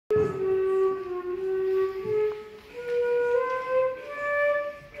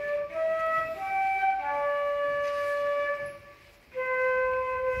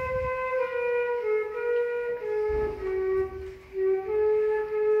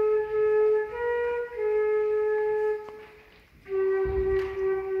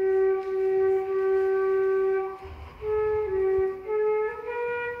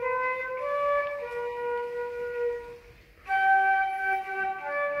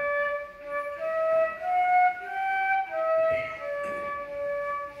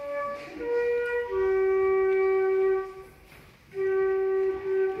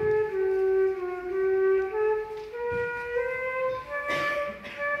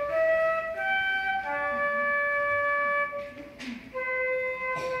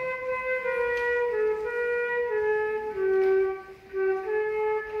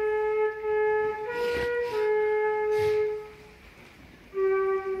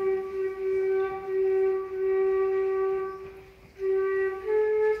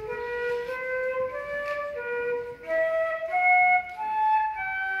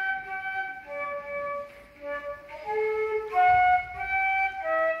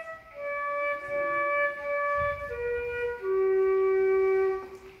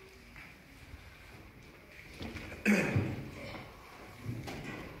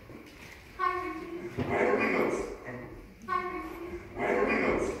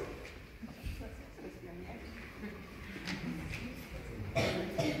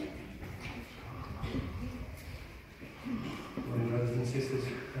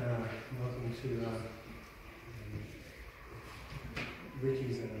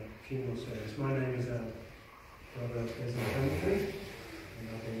funeral service. My name is Brother Esmeralda, and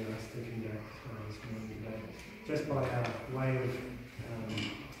I've been asked to conduct this morning today. Just by way of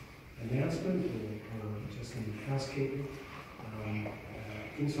announcement or just some housekeeping,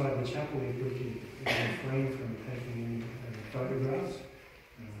 inside the chapel, if we could refrain from taking in photographs,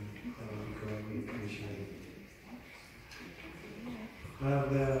 that would be greatly appreciated.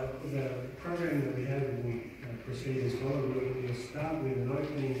 The program that we have will proceed as well. We'll start with an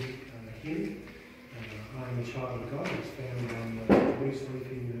opening hymn, I Am a Child of God. It's found on the loose leaf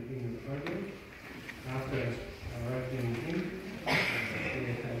in the program. After our opening hymn, we'll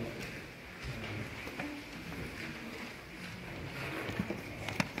have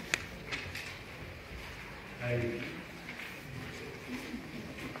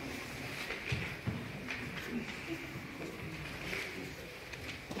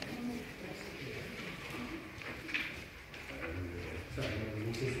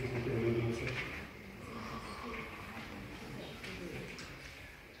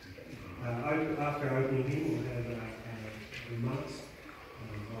after our opening hymn, we'll have remarks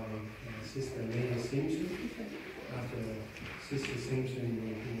by Sister Nina Simpson. After Sister Simpson,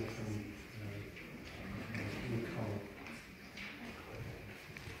 we'll hear from Nicole.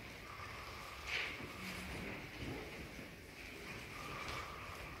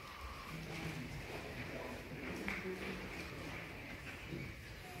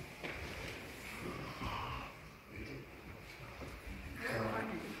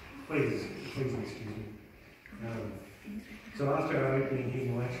 Please excuse me. So after our opening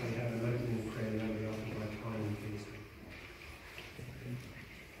hymn, we'll actually have an opening prayer that will be offered by Time and Feasting.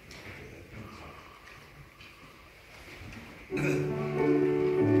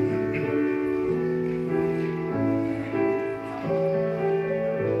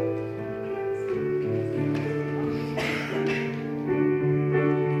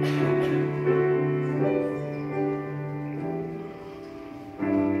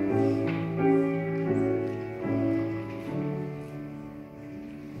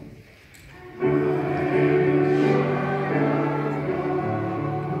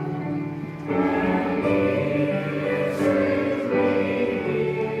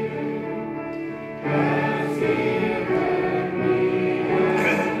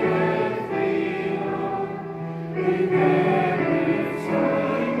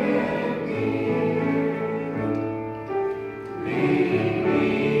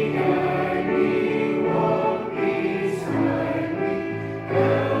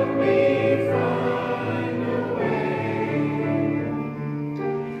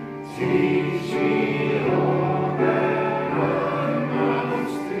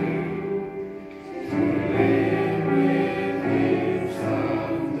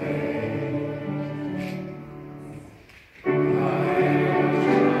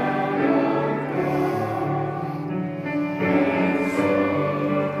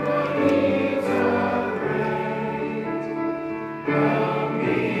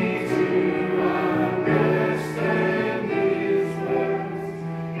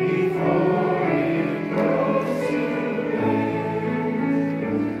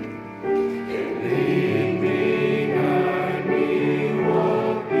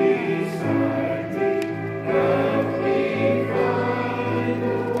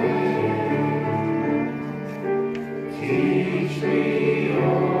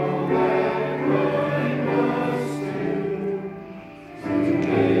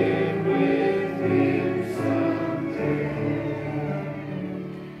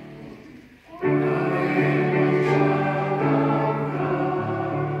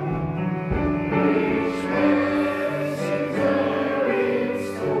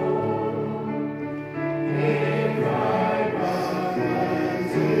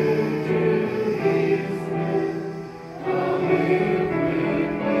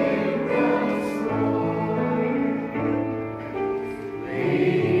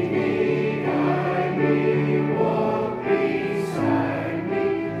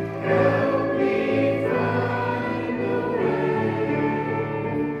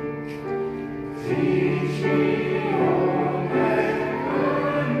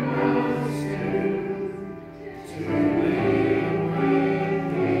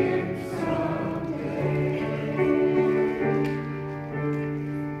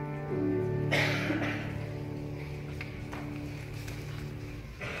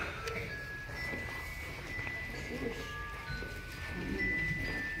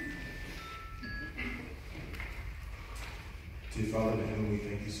 Dear Father in heaven, we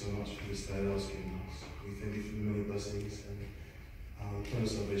thank you so much for this day that was given us. We thank you for the many blessings and plan of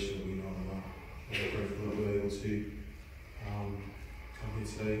salvation that we know about. We are grateful that we're able to come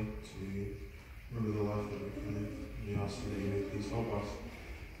here today to remember the life that we can live. We ask that you may please help us,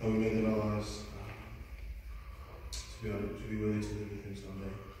 that we may live our lives to be willing to live with him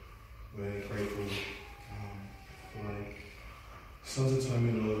someday. We're grateful for my son's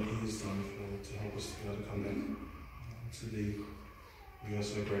atonement and all that he has done to help us to be able to come back to thee. We are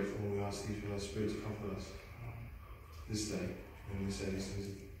so grateful. We ask thee for thy Spirit to comfort us this day. And we say these things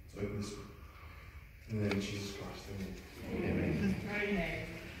to open this in the name of Jesus Christ. Amen. Amen.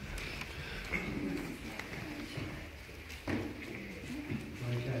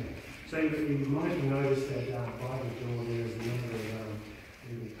 Okay. So you might have noticed that by the door there is a number of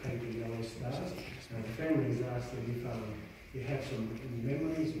little paper yellow stars. The family has asked that if you have some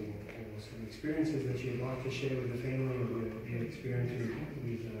memories or some experiences that you'd like to share with the family of your experience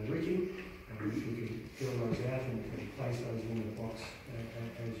with Ricky, if you could fill those out and place those in the box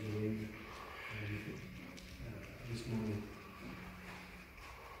as you leave this morning.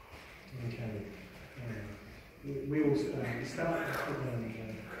 Okay. We will start the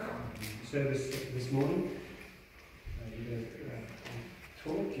service this morning with a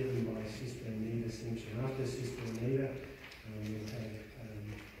talk given by Sister Anita Simpson. After Sister Anita, we'll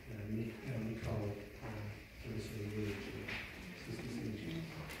have Nicole give us a word. Sister Simpson.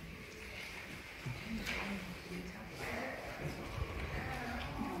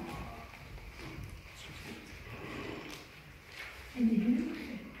 Can you hear me?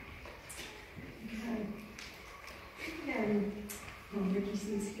 Well, Ricky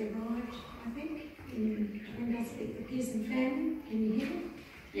seems to have arrived, I think, in the Pearson family. Can you hear me?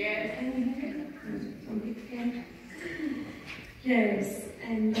 Yes. Can you hear me? I'm a big fan. Yes,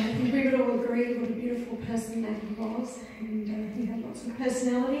 and I think we would all agree what a beautiful person that he was, and he had lots of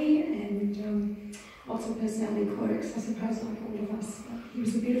personality and lots of personality quirks, I suppose, like all of us. But he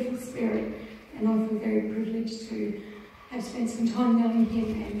was a beautiful spirit, and I feel very privileged to have spent some time knowing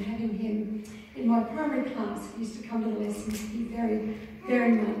him and having him in my primary class. He used to come to the lessons. He very,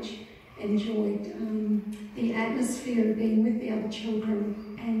 very much enjoyed the atmosphere of being with the other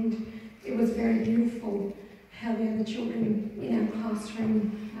children, and it was very beautiful how the other children in our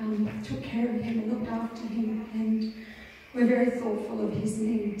classroom took care of him and looked after him, and were very thoughtful of his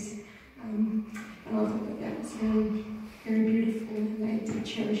needs. And I thought that was very, very beautiful, and they did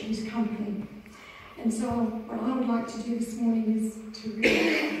cherish his company. And so what I would like to do this morning is to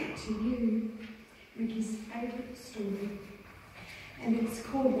read to you Ricky's favourite story, and it's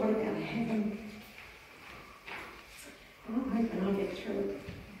called What About Heaven? I'm hoping I'll get through it.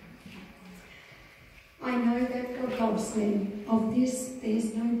 I know that God loves me, of this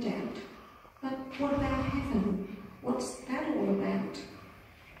there's no doubt. But what about heaven? What's that all about?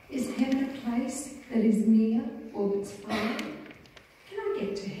 Is heaven a place that is near or that's far? Can I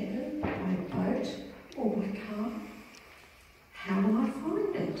get to heaven by boat or by car? How will I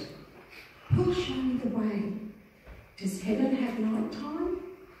find it? Who'll show me the way? Does heaven have night time?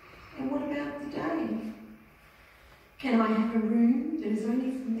 And what about the day? Can I have a room that is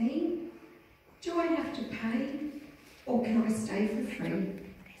only for me? Do I have to pay, or can I stay for free?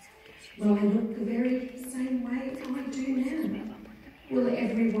 Will I look the very same way I do now? Will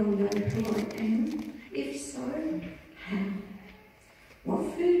everyone know who I am? If so, how?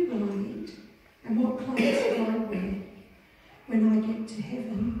 What food will I eat? And what clothes will I wear? When I get to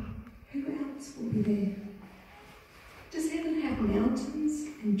heaven, who else will be there? Does heaven have mountains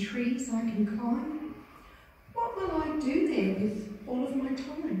and trees I can climb? What will I do there with all of my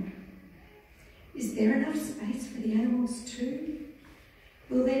time? Is there enough space for the animals too?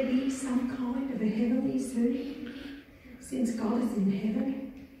 Will there be some kind of a heavenly zoo? Since God is in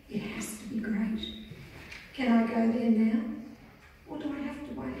heaven, it has to be great. Can I go there now? Or do I have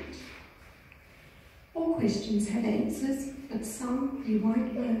to wait? All questions have answers, but some you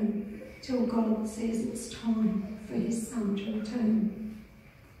won't learn till God says it's time for his Son to return.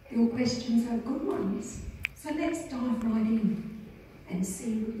 Your questions are good ones, so let's dive right in and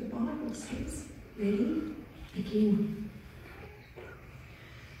see what the Bible says. Ready? Begin.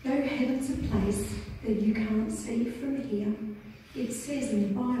 Though heaven's a place that you can't see from here, it says in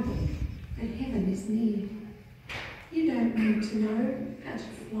the Bible that heaven is near. You don't need to know how to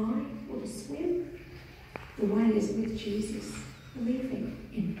fly or to swim. The way is with Jesus, believing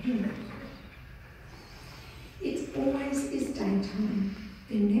in him. It always is daytime,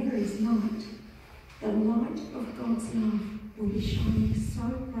 there never is night. The light of God's love will be shining so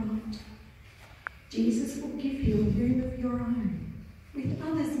bright. Jesus will give you a room of your own, with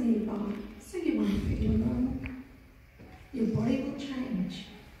others nearby, so you won't feel alone. Your body will change,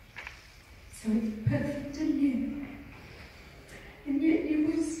 so it's perfect and new. And yet you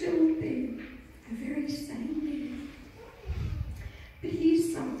will still be the very same you. But here's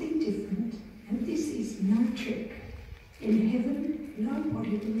something different, and this is no trick. In heaven,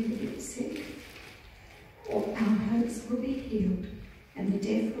 nobody will ever get sick. All our hurts will be healed, and the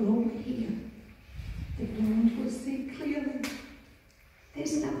deaf will all hear. The blind will see clearly.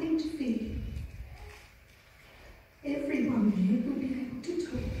 There's nothing to fear. Everyone there will be able to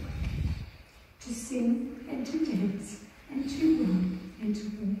talk, to sing and to dance, and to run and to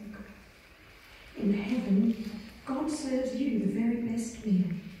walk. In heaven, God serves you the very best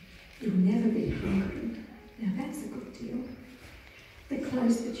meal. You'll never be hungry. Now that's a good deal. The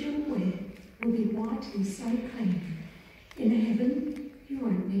clothes that you'll wear will be white and so clean. In heaven, you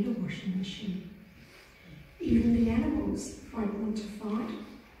won't need a washing machine. Even the animals won't want to fight.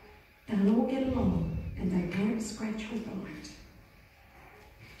 They'll all get along and they won't scratch or bite.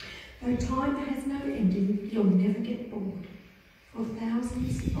 Though time has no ending, you'll never get bored. For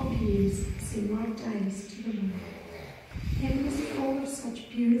thousands of years seem like days to the Lord. Heaven is full of such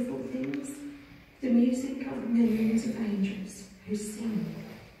beautiful things, the music of millions of angels who sing.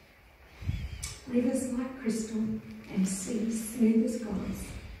 Rivers like crystal and seas smooth as glass,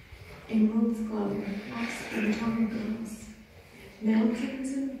 emeralds glow like springtime grass,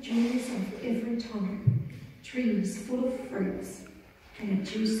 mountains and jewels of every type, trees full of fruits and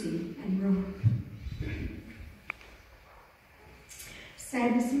juicy and ripe.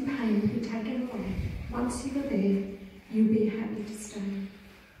 Sadness and pain will be taken away. Once you are there, you'll be happy to stay.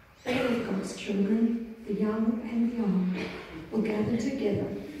 All of God's children, the young and the old, will gather together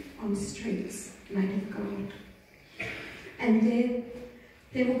on streets made of gold. And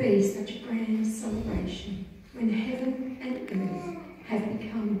there will be such a grand celebration when heaven and earth have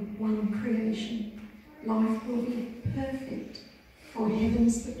become one creation. Life will be perfect, for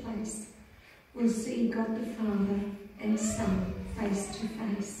heaven's the place. We'll see God the Father and Son face to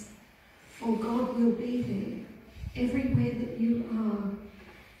face. For God will be there, everywhere that you are,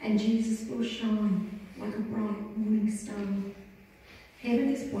 and Jesus will shine like a bright morning star. Heaven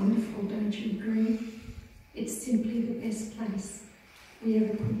is wonderful, don't you agree? It's simply the best place we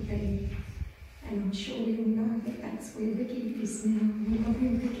ever could be. And I'm sure we all know that that's where Ricky is now. We love you,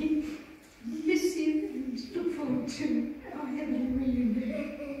 Ricky. Miss you and look forward to our heavenly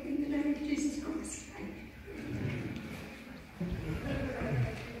reunion. In the name of Jesus Christ.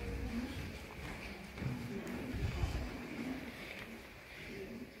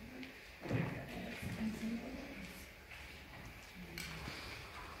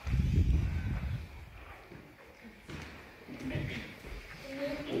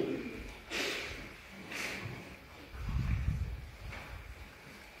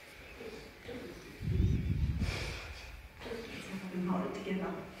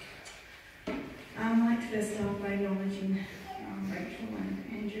 I'd like to first start by acknowledging Rachel and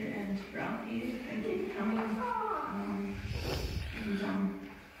Andrew and Ralph here. Thank you for coming.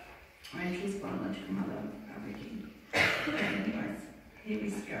 Rachel's biological mother, Ricky. Anyways, here we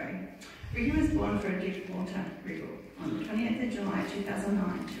go. Ricky was born for a gift Walter Riggall on the 28th of July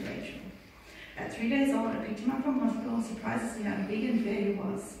 2009 to Rachel. At 3 days old, I picked him up from hospital, surprised to see how big and fair he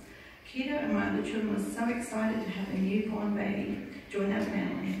was. Kida and my other children were so excited to have a newborn baby join our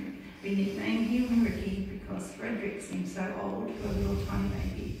family. We nicknamed him Ricky because Frederick seemed so old for a little tiny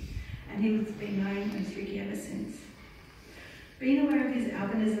baby, and he was been known as Ricky ever since. Being unaware of his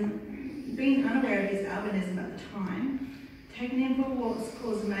albinism at the time, taking him for walks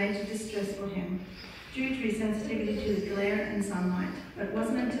caused major distress for him due to his sensitivity to the glare and sunlight, but it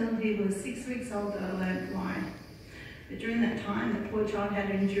wasn't until he was 6 weeks old that I learned why. But during that time, the poor child had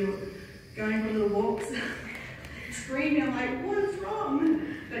to endure going for little walks, screaming, I'm like, what is wrong?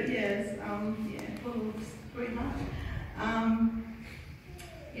 But yes, poor sweetheart.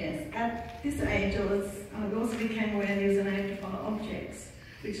 Yes, at this age, I also became aware that he was unable to follow objects,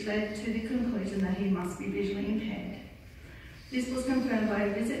 which led to the conclusion that he must be visually impaired. This was confirmed by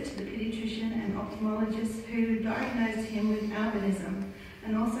a visit to the pediatrician and ophthalmologist who diagnosed him with albinism,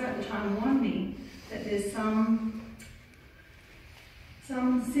 and also at the time warned me that there's some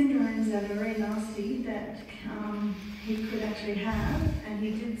syndromes that are very nasty that he could actually have, and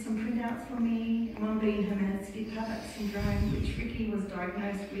he did some printouts for me, one being Hermansky-Pavlik syndrome, which Ricky was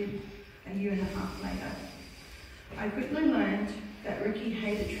diagnosed with a year and a half later. I quickly learned that Ricky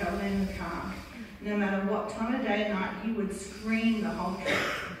hated travelling in the car. No matter what time of day and night, he would scream the whole trip.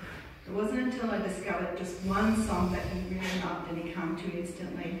 It wasn't until I discovered just one song that he really loved and he came to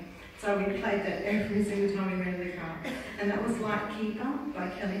instantly. So we played that every single time we went in the car. And that was Like Keeper by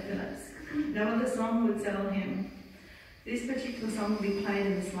Kelly Phillips. No other song would settle him. This particular song will be played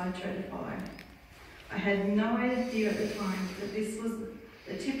in the slideshow to follow. I had no idea at the time that this was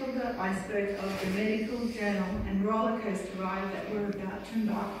the tip of the iceberg of the medical journal and roller coaster ride that we're about to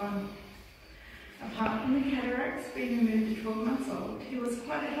embark on. Apart from the cataracts being removed at 12 months old, he was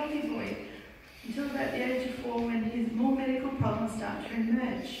quite a healthy boy until about the age of 4, when his more medical problems start to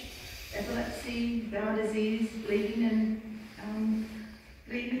emerge. Epilepsy, bowel disease, bleeding and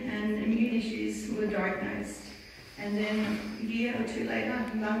immune issues were diagnosed. And then a year or two later,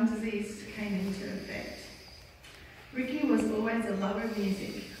 lung disease came into effect. Ricky was always a lover of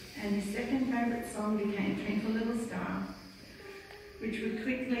music, and his second favourite song became Twinkle Little Star, which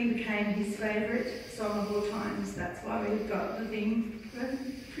quickly became his favourite song of all times. That's why we've got the thing,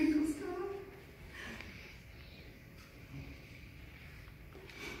 Twinkle Star.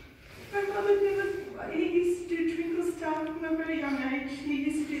 My mother he used to do Twinkle Star from a very young age. He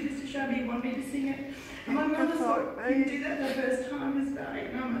used to do this to show me he wanted me to sing it. And my mother thought he'd do that the first time. He was about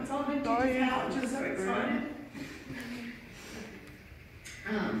 8 months old, and she was so excited.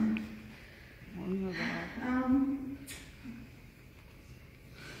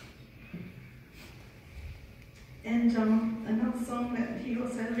 Another song that he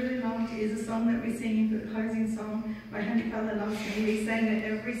also really loved is a song that we sing, the closing song, My Holy Father Loves Me. We sang it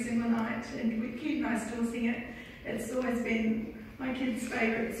every single night, and we Kid and I still sing it. It's always been my kids'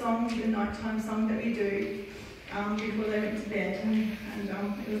 favourite song, the nighttime song that we do before they went to bed, and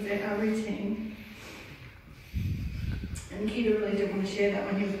it was our routine. And Kida really didn't want to share that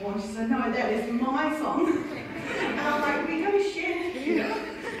when he was born. She said, no, that is my song. And I'm like, we got to share it, Kida.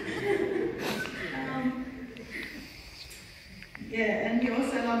 Yeah, and he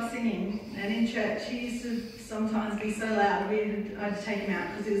also loved singing. And in church, he used to sometimes be so loud, I had to take him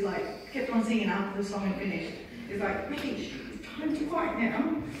out because he was like, kept on singing after the song had finished. He was like, Ricky, it's time to quiet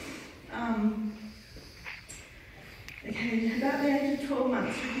now. Okay, about the age of 12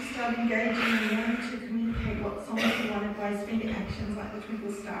 months, Ricky started engaging and learning to communicate what songs he wanted by his finger actions, like the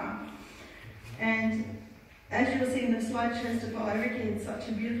Twinkle Star. And as you'll see in the slideshows to follow, Ricky had such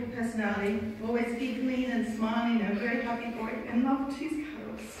a beautiful personality, always giggling and smiling, a very happy boy, and loved his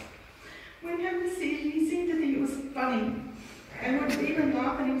cuddles. When having a seizure, he seemed to think it was funny, and would even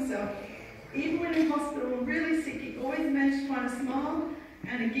laugh at himself. Even when in hospital, really sick, he always managed to find a smile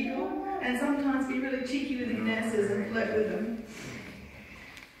and a giggle, and sometimes be really cheeky with the nurses and flirt with them.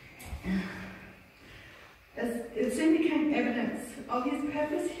 As it soon became evidence of his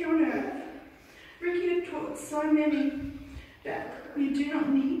purpose here on earth, Ricky had taught so many that we do not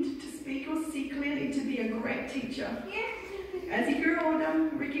need to speak or see clearly to be a great teacher. As he grew older,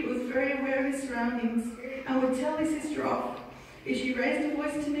 Ricky was very aware of his surroundings and would tell his sister off. If she raised her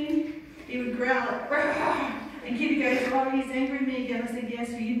voice to me, he would growl at and Kitty goes, oh, he's angry at me again. I said, yes,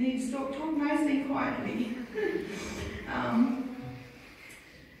 well, you need to stop talking nicely and quietly.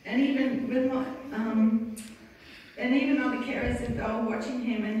 And even other carers, if they were watching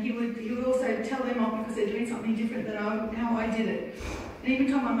him, and he would also tell them off because they're doing something different than how I did it. And even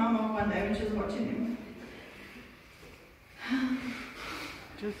told my mum off one day when she was watching him.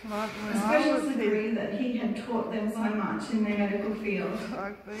 Just like when Specialists agree that he had taught them so much in their medical field.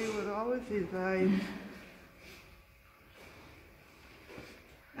 Like me when I was his age.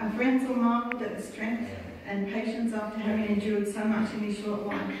 Our friends all marvelled at the strength and patience after having endured so much in his short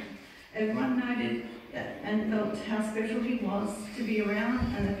life. Everyone noted that and felt how special he was to be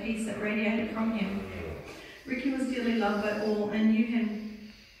around and the peace that radiated from him. Ricky was dearly loved by all and knew him,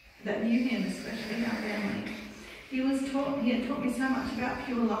 especially our family. He had taught me so much about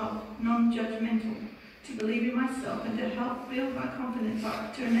pure love, non-judgmental, to believe in myself and to help build my confidence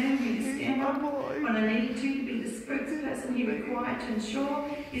up, to enable me to stand up when I needed to be the spokesperson he required to ensure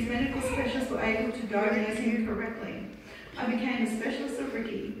his medical specialists were able to diagnose him correctly. I became a specialist of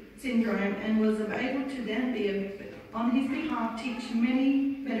Ricky syndrome and was able to then on his behalf teach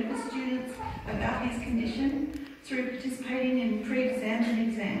many medical students about his condition through participating in pre-exams and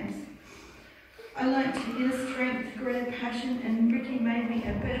exams. I learnt inner strength, greater passion, and Ricky made me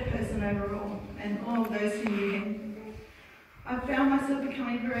a better person overall, and all of those who knew him. I found myself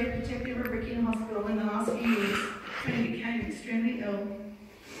becoming very protective of Ricky in hospital in the last few years when he became extremely ill.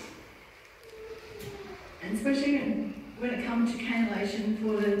 And especially when it comes to cannulation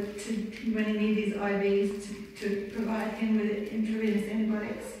when he needed his IVs to provide him with intravenous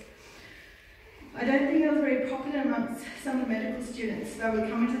antibiotics. I don't think it was very popular amongst some of the medical students. They would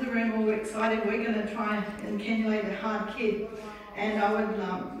come into the room all excited, we're going to try and cannulate a hard kid. And I would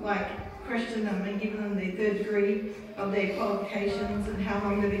question them and give them the third degree of their qualifications and how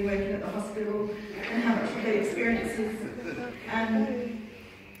long they've been working at the hospital and how much of their experiences.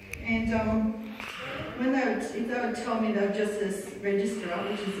 If they would tell me they were just a registrar,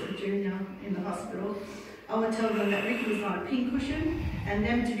 which is a junior in the hospital, I would tell them that Ricky was not a pincushion, and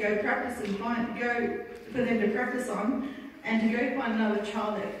them to go practice and for them to practice on, and to go find another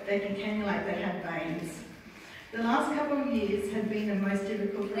child that they can cannulate that had veins. The last couple of years had been the most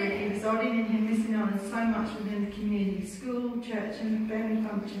difficult for Ricky, resulting in him missing out on so much within the community, school, church and family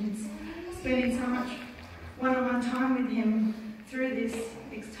functions. Spending so much one-on-one time with him through this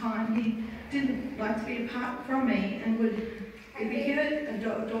time, he didn't like to be apart from me, and if he heard a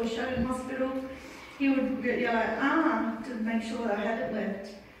door shut in hospital, he would yell out, to make sure that I hadn't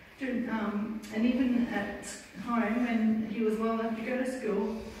left. And even at home, when he was well enough to go to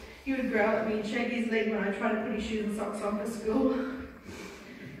school, he would growl at me and shake his leg when I tried to put his shoes and socks on for school.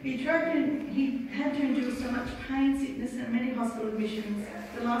 He had to endure so much pain, sickness and many hospital admissions,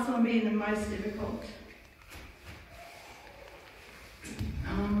 the last one being the most difficult.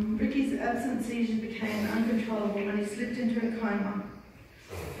 Ricky's absent seizures became uncontrollable when he slipped into a coma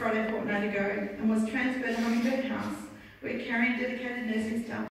Friday fortnight ago and was transferred to Hummingbird House, where caring dedicated nursing staff